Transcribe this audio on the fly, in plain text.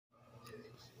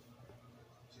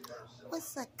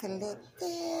What's a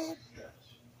collective?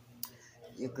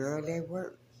 Your girl at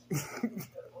work.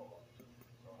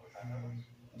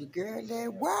 Your girl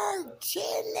at work,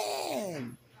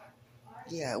 chilling.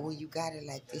 Yeah, when you got it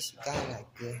like this, you got it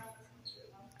like that.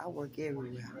 I work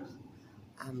everywhere.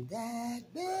 I'm that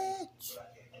bitch.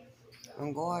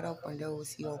 When God open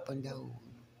doors, he open doors.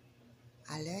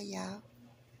 I love y'all.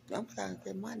 I'm trying to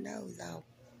get my nose out.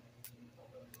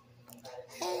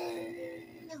 Hey,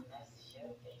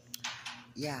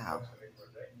 y'all,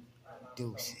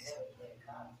 deuces.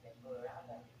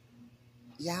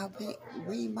 Y'all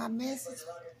read my message?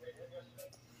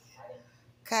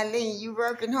 Colleen, you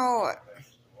working hard.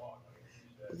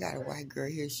 We got a white girl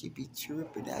here. She be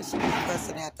tripping out. She be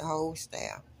cussing out the whole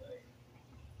staff.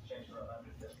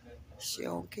 She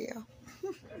don't care.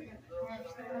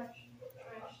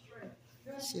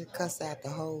 She'll cuss out the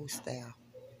whole staff.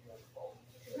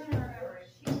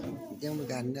 Then we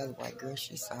got another white girl.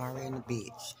 She's sorry in the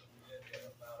bitch.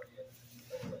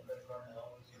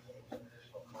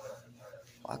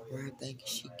 Walk around thinking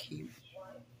she cute.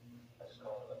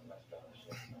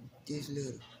 This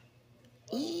little.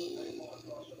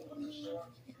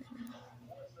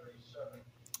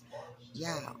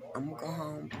 Yeah, I'm gonna go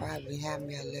home, probably have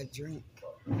me a little drink.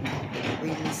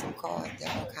 Read me some cards.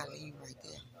 That's what Colleen right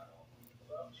there.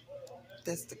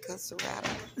 That's the cusser out.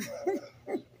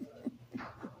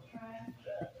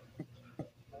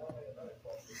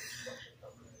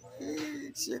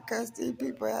 She'll cuss these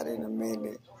people out in a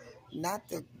minute. Not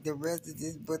the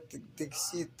residents, but the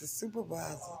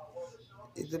supervisor.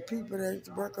 The people that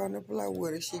work on the floor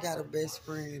with her. She got a best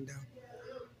friend though.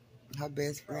 Her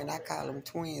best friend, I call them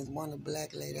twins. One a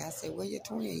black lady. I say, well, your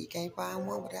twin. You can't find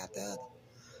one without the other.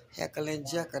 Heckle and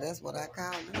Jekyll, that's what I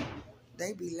call them.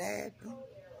 They be laughing.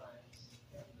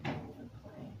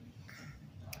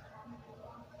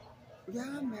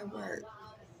 Yeah, I'm at work.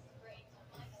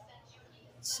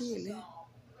 Chilling.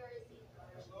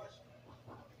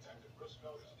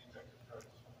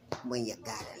 When you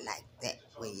got it like that.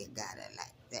 When you got it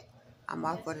like that. I'm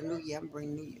out for the new year. I'm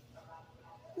bringing New Year.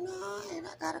 No, and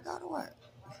I gotta go to work.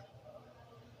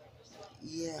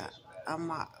 Yeah,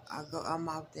 I'm out. I'm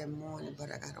out that morning,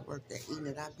 but I gotta work that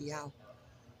evening. I'll be out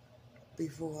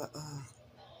before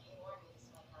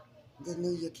the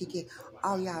New Year kick in.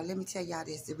 Oh, y'all, let me tell y'all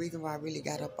this. The reason why I really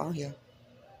got up on here.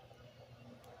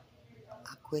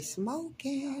 I quit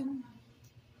smoking.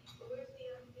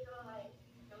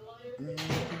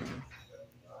 Mm-hmm.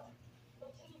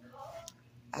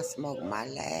 I smoked my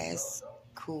last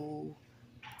cool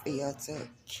Filter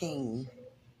King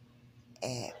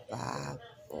at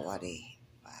 5:45.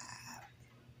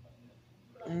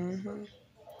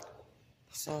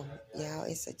 So, y'all,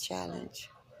 it's a challenge.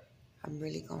 I'm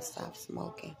really gonna stop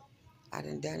smoking. I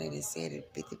done it and said it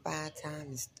 55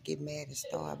 times to get mad and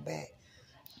start back.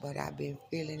 But I've been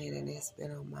feeling it and it's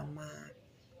been on my mind.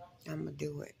 I'm gonna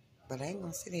do it. But I ain't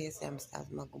gonna sit here and say I'm gonna stop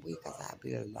smoking weed because I'll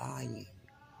be lying.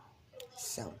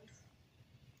 So,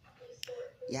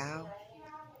 y'all,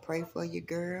 pray for your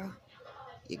girl.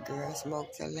 Your girl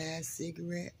smoked her last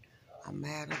cigarette. I'm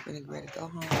mad. I'm finna ready to go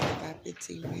home in about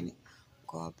 15 minutes.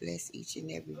 God bless each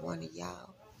and every one of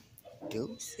y'all.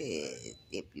 Deuces.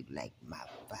 If you like my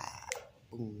vibe,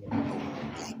 boom,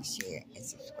 boom, like, share, and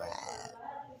subscribe.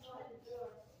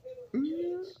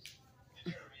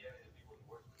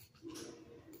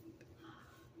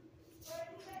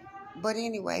 But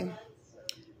anyway,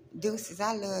 deuces,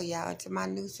 I love y'all. To my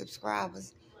new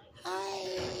subscribers,